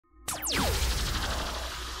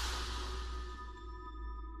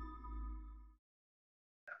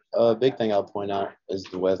A big thing I'll point out is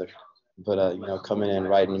the weather, but coming in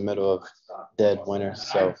right in the middle of dead winter,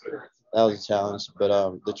 so that was a challenge. But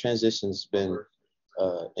the transition's been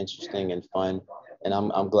interesting and fun, and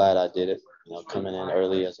I'm glad I did it. Coming in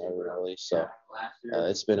early as early, so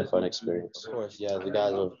it's been a fun experience. Of course, yeah, the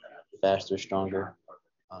guys are faster, stronger.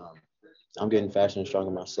 Um, I'm getting faster and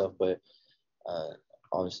stronger myself, but uh,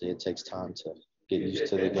 obviously it takes time to get used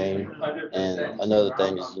to the game. And another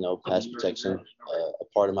thing is, pass protection, a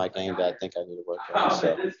part of my game that I think I need to work on.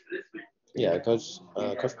 So yeah, Coach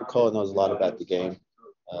McCall knows a lot about the game.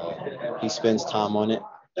 He spends time on it,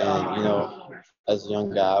 and as a young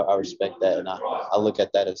guy, I respect that, and I look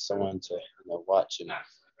at that as someone to watch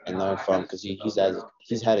and learn from because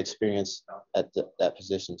he's had experience at that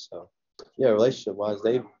position. So yeah, relationship wise,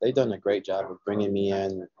 they've done a great job of bringing me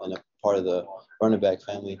in and a part of the running back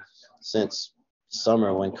family since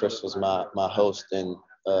summer when Chris was my host, and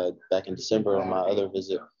back in December on my other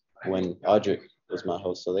visit when Audric was my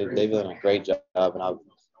host. So they've done a great job, and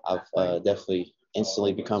I've definitely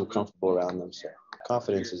instantly become comfortable around them. So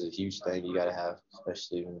confidence is a huge thing you got to have,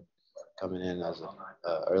 especially when coming in as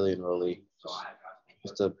a early enrollee.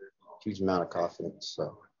 Just a huge amount of confidence.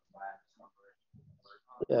 So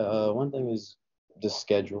yeah, one thing is the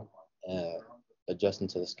schedule. Uh, Adjusting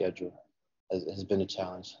to the schedule has been a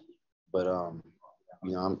challenge, but I'm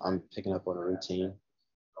picking up on a routine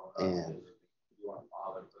and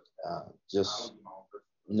just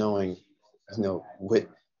knowing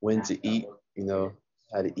when to eat,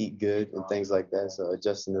 how to eat good and things like that. So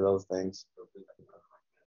adjusting to those things